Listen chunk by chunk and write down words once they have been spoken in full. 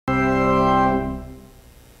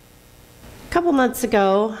couple months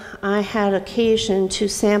ago, I had occasion to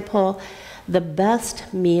sample the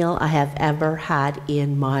best meal I have ever had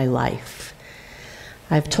in my life.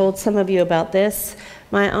 I've told some of you about this.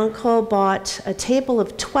 My uncle bought a table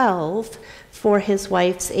of 12 for his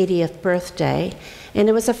wife's 80th birthday, and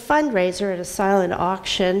it was a fundraiser at a silent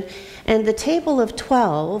auction, and the table of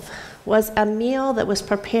 12 was a meal that was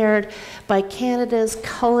prepared by Canada's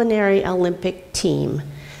Culinary Olympic team.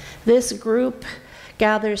 This group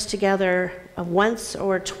gathers together once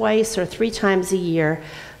or twice or 3 times a year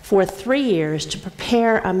for 3 years to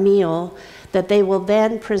prepare a meal that they will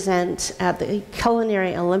then present at the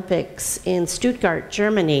Culinary Olympics in Stuttgart,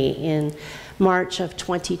 Germany in March of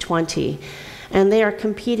 2020. And they are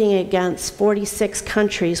competing against 46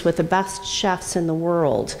 countries with the best chefs in the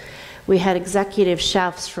world. We had executive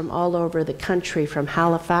chefs from all over the country, from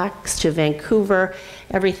Halifax to Vancouver,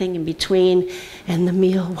 everything in between, and the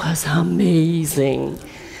meal was amazing.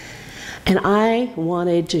 And I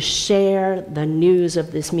wanted to share the news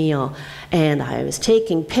of this meal, and I was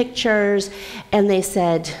taking pictures, and they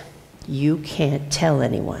said, "You can't tell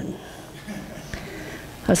anyone."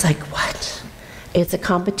 I was like, what? It's a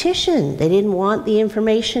competition. They didn't want the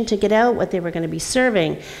information to get out, what they were going to be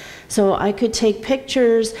serving. So I could take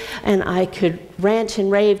pictures, and I could rant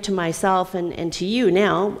and rave to myself and to you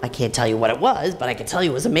now. I can't tell you what it was, but I can tell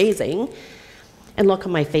you it was amazing. And look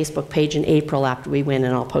on my Facebook page in April after we win,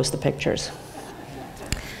 and I'll post the pictures.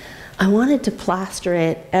 I wanted to plaster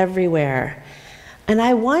it everywhere. And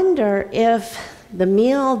I wonder if the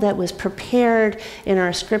meal that was prepared in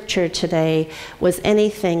our scripture today was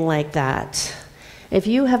anything like that. If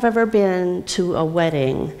you have ever been to a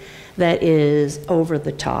wedding that is over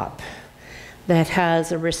the top, that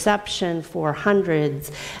has a reception for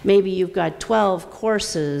hundreds, maybe you've got 12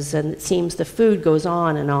 courses and it seems the food goes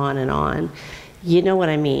on and on and on. You know what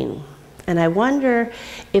I mean. And I wonder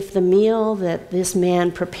if the meal that this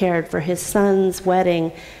man prepared for his son's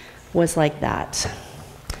wedding was like that.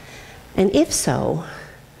 And if so,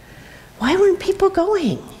 why weren't people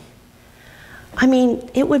going? I mean,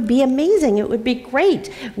 it would be amazing. It would be great.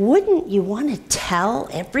 Wouldn't you want to tell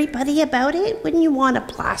everybody about it? Wouldn't you want to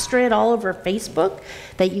plaster it all over Facebook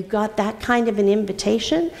that you got that kind of an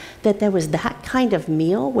invitation, that there was that kind of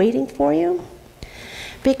meal waiting for you?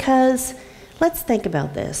 Because let's think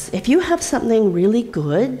about this. If you have something really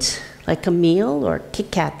good, like a meal or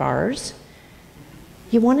Kit Kat bars,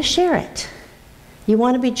 you want to share it. You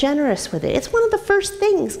want to be generous with it. It's one of the first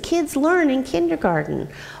things kids learn in kindergarten,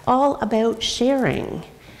 all about sharing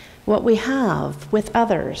what we have with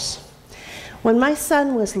others. When my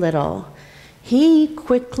son was little, he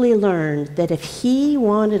quickly learned that if he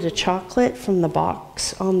wanted a chocolate from the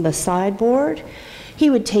box on the sideboard,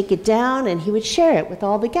 he would take it down and he would share it with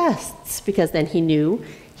all the guests, because then he knew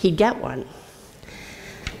he'd get one.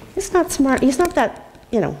 He's not smart. He's not that,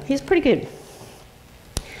 he's pretty good.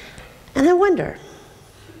 And I wonder,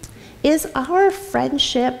 is our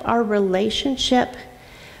friendship, our relationship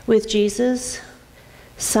with Jesus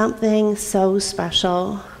something so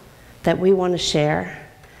special that we want to share?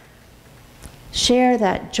 Share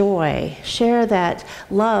that joy, share that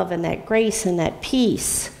love and that grace and that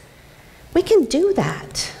peace. We can do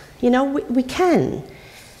that. We can,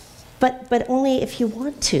 but only if you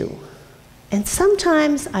want to. And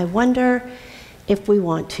sometimes I wonder if we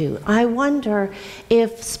want to. I wonder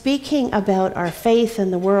if speaking about our faith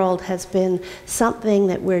in the world has been something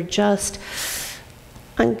that we're just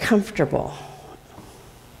uncomfortable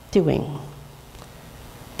doing.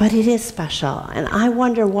 But it is special, and I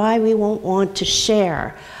wonder why we won't want to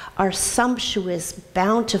share our sumptuous,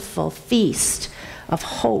 bountiful feast of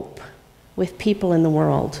hope with people in the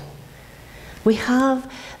world. We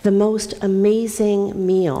have the most amazing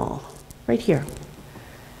meal right here.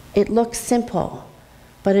 It looks simple,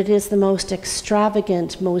 but it is the most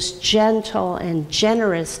extravagant, most gentle and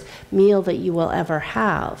generous meal that you will ever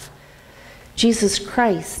have. Jesus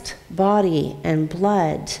Christ, body and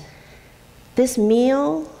blood. This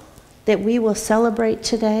meal that we will celebrate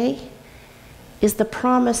today is the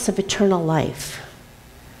promise of eternal life.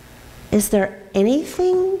 Is there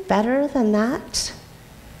anything better than that?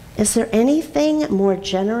 Is there anything more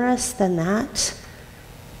generous than that?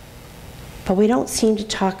 But we don't seem to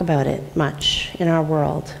talk about it much in our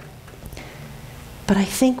world. But I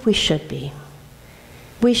think we should be.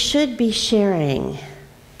 We should be sharing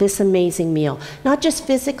this amazing meal, not just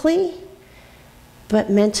physically, but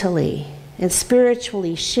mentally and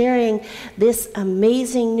spiritually, sharing this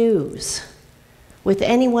amazing news with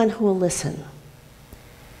anyone who will listen.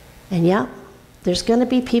 And yeah, there's going to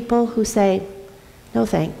be people who say, no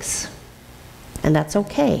thanks, and that's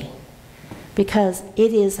okay. because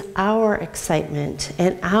it is our excitement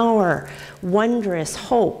and our wondrous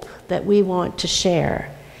hope that we want to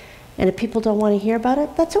share. And if people don't want to hear about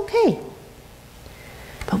it, that's okay.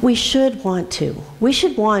 But we should want to. We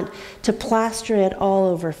should want to plaster it all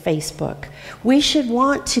over Facebook. We should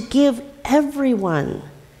want to give everyone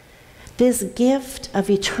this gift of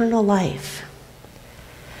eternal life.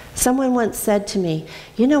 Someone once said to me,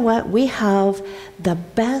 you know what? We have the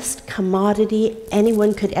best commodity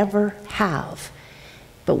anyone could ever have,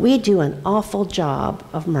 but we do an awful job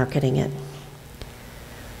of marketing it.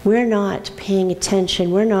 We're not paying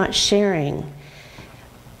attention. We're not sharing.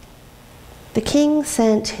 The king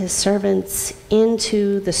sent his servants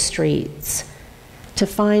into the streets to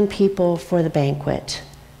find people for the banquet,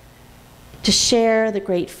 to share the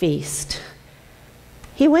great feast.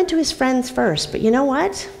 He went to his friends first, but you know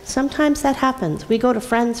what? Sometimes that happens. We go to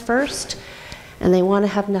friends first, and they want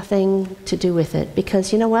to have nothing to do with it,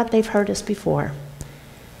 because you know what? They've heard us before.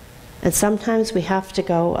 And sometimes we have to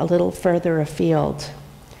go a little further afield.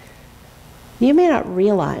 You may not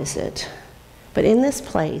realize it, but in this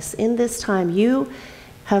place, in this time, you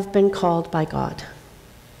have been called by God.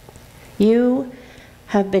 You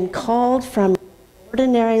have been called from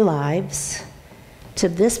ordinary lives to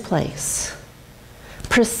this place,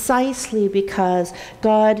 precisely because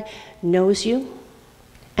God knows you,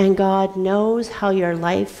 and God knows how your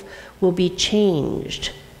life will be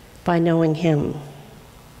changed by knowing Him.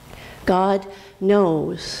 God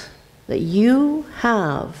knows that you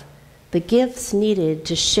have the gifts needed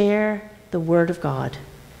to share the Word of God.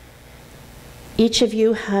 Each of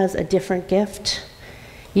you has a different gift.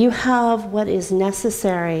 You have what is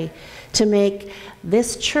necessary to make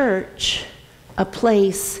this church a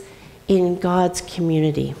place in God's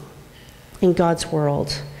community, in God's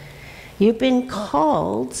world. You've been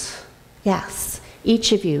called, yes,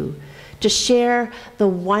 each of you, to share the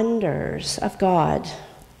wonders of God,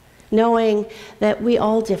 knowing that we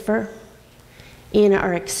all differ in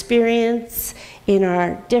our experience, in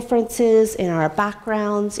our differences, in our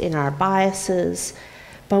backgrounds, in our biases,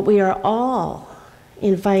 but we are all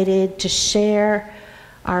invited to share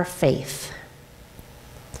our faith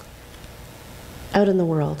out in the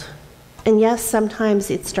world. And yes,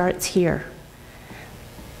 sometimes it starts here,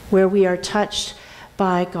 where we are touched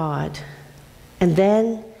by God. And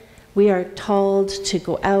then we are told to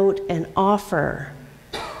go out and offer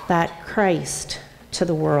that Christ to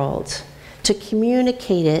the world, to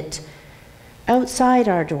communicate it outside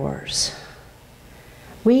our doors.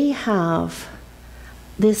 We have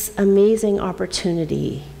this amazing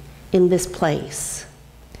opportunity in this place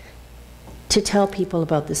to tell people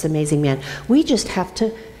about this amazing man. We just have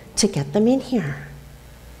to get them in here.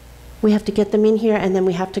 We have to get them in here, and then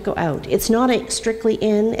we have to go out. It's not a strictly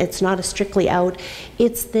in, it's not a strictly out.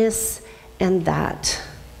 It's this and that.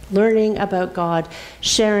 Learning about God,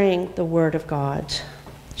 sharing the Word of God,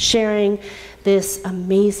 sharing this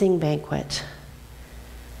amazing banquet.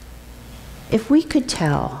 If we could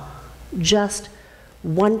tell just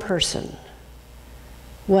one person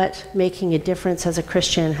what making a difference as a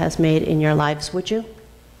Christian has made in your lives, would you?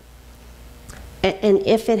 And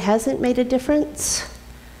if it hasn't made a difference,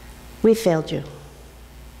 we failed you.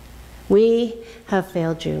 We have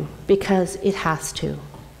failed you because it has to.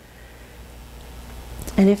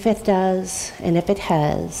 And if it does, and if it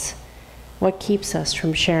has, what keeps us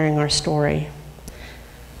from sharing our story?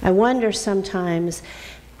 I wonder sometimes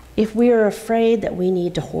if we are afraid that we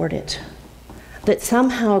need to hoard it, that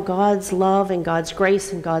somehow God's love and God's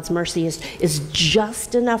grace and God's mercy is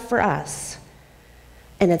just enough for us,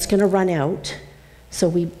 and it's going to run out, so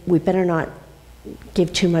we better not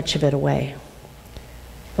give too much of it away.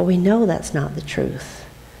 But we know that's not the truth.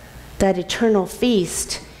 That eternal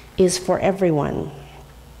feast is for everyone.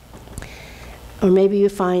 Or maybe you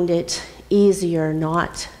find it easier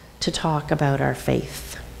not to talk about our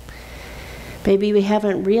faith. Maybe we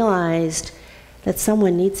haven't realized that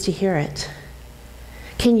someone needs to hear it.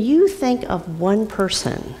 Can you think of one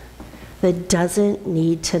person that doesn't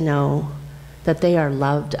need to know that they are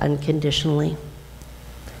loved unconditionally?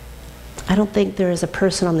 I don't think there is a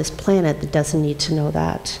person on this planet that doesn't need to know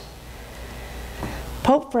that.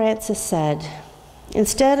 Pope Francis said,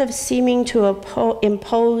 instead of seeming to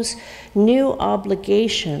impose new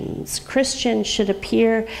obligations, Christians should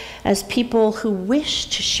appear as people who wish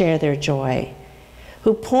to share their joy,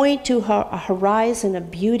 who point to a horizon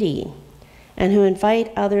of beauty, and who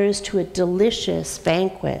invite others to a delicious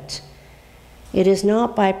banquet. It is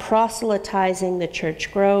not by proselytizing the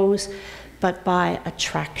church grows, but by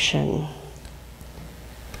attraction.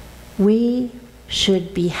 We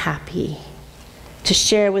should be happy to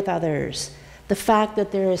share with others the fact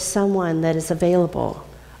that there is someone that is available,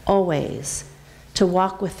 always, to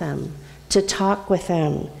walk with them, to talk with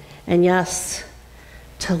them, and yes,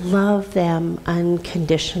 to love them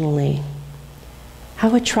unconditionally.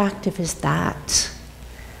 How attractive is that?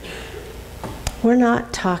 We're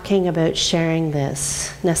not talking about sharing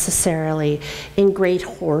this necessarily in great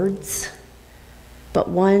hordes, but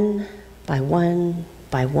one by one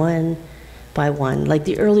by one by one, like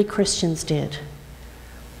the early Christians did.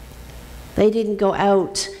 They didn't go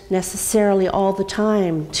out necessarily all the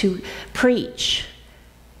time to preach.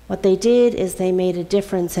 What they did is they made a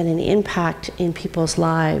difference and an impact in people's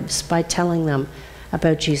lives by telling them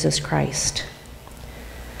about Jesus Christ.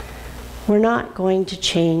 We're not going to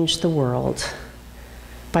change the world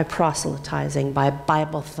by proselytizing, by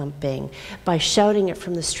Bible thumping, by shouting it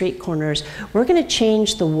from the street corners. We're going to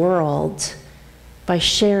change the world by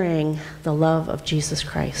sharing the love of Jesus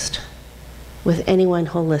Christ with anyone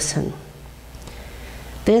who'll listen.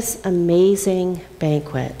 This amazing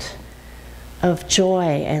banquet of joy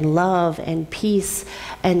and love and peace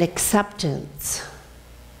and acceptance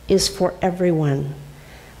is for everyone.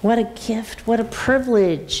 What a gift, what a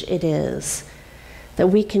privilege it is that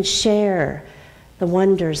we can share the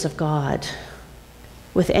wonders of God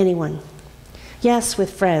with anyone. Yes,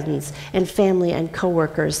 with friends and family and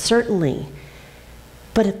coworkers, certainly.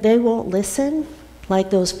 But if they won't listen,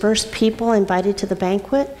 like those first people invited to the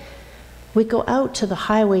banquet, we go out to the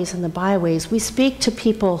highways and the byways. We speak to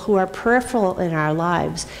people who are peripheral in our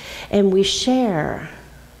lives, and we share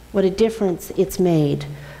what a difference it's made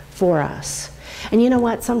for us. And you know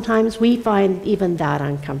what? Sometimes we find even that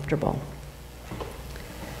uncomfortable.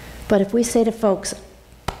 But if we say to folks,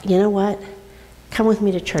 you know what? Come with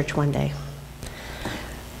me to church one day.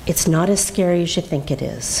 It's not as scary as you think it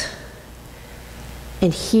is.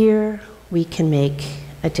 And here we can make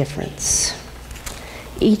a difference.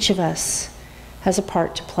 Each of us has a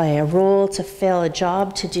part to play, a role to fill, a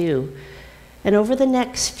job to do. And over the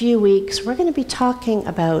next few weeks, we're going to be talking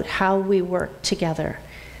about how we work together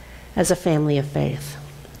as a family of faith,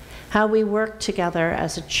 how we work together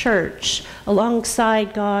as a church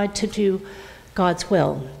alongside God to do God's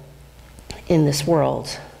will in this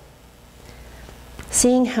world.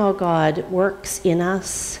 Seeing how God works in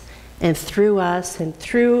us and through us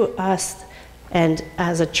and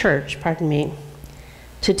as a church,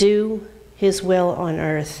 to do his will on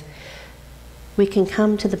earth, we can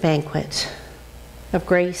come to the banquet of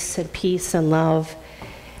grace and peace and love.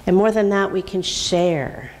 And more than that, we can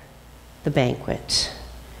share the banquet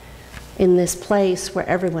in this place where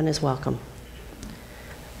everyone is welcome.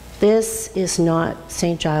 This is not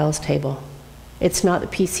St. Giles' table. It's not the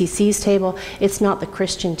PCC's table. It's not the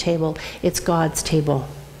Christian table. It's God's table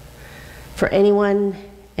for anyone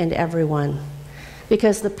and everyone.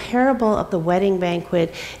 Because the parable of the wedding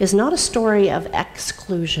banquet is not a story of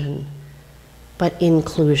exclusion, but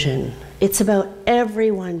inclusion. It's about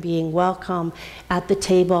everyone being welcome at the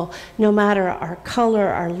table, no matter our color,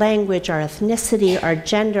 our language, our ethnicity, our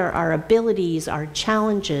gender, our abilities, our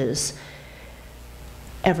challenges.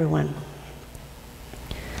 Everyone.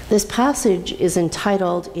 This passage is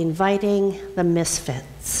entitled Inviting the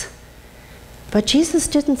Misfits. But Jesus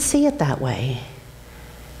didn't see it that way.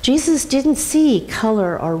 Jesus didn't see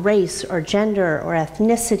color or race or gender or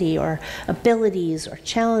ethnicity or abilities or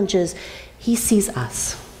challenges. He sees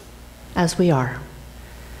us as we are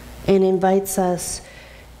and invites us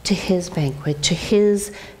to his banquet, to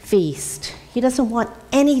his feast. He doesn't want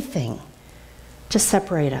anything to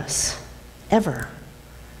separate us, ever.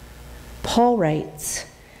 Paul writes,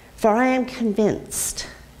 "For I am convinced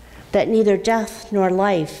that neither death nor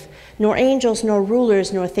life, nor angels, nor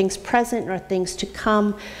rulers, nor things present, nor things to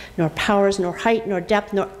come, nor powers, nor height, nor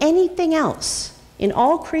depth, nor anything else in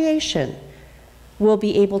all creation will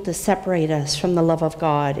be able to separate us from the love of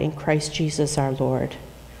God in Christ Jesus our Lord."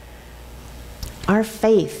 Our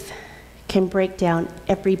faith can break down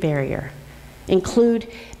every barrier, include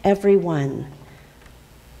everyone,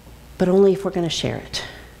 but only if we're going to share it.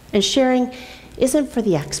 And sharing isn't for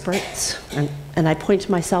the experts, and I point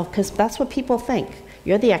to myself because that's what people think.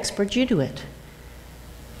 You're the expert, you do it.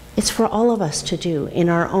 It's for all of us to do in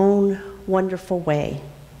our own wonderful way.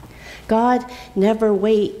 God never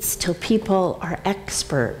waits till people are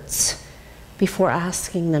experts before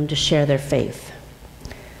asking them to share their faith.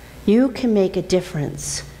 You can make a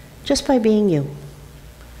difference just by being you,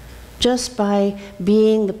 just by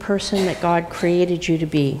being the person that God created you to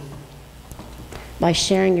be, by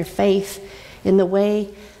sharing your faith in the way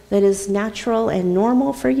that is natural and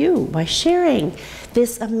normal for you, by sharing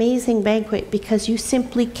this amazing banquet because you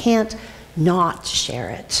simply can't not share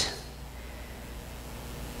it.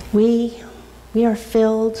 We are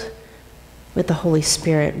filled with the Holy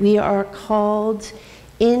Spirit. We are called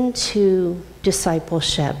into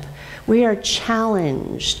discipleship. We are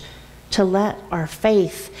challenged to let our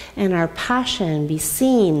faith and our passion be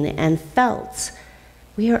seen and felt.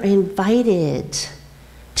 We are invited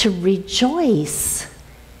to rejoice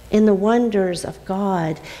in the wonders of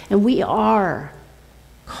God, and we are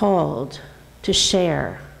called to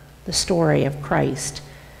share the story of Christ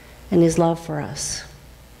and his love for us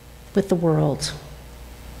with the world.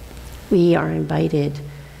 We are invited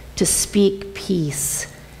to speak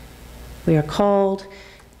peace. We are called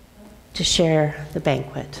to share the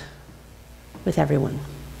banquet with everyone.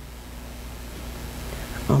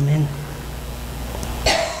 Amen.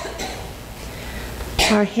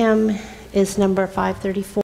 Our hymn is number 534.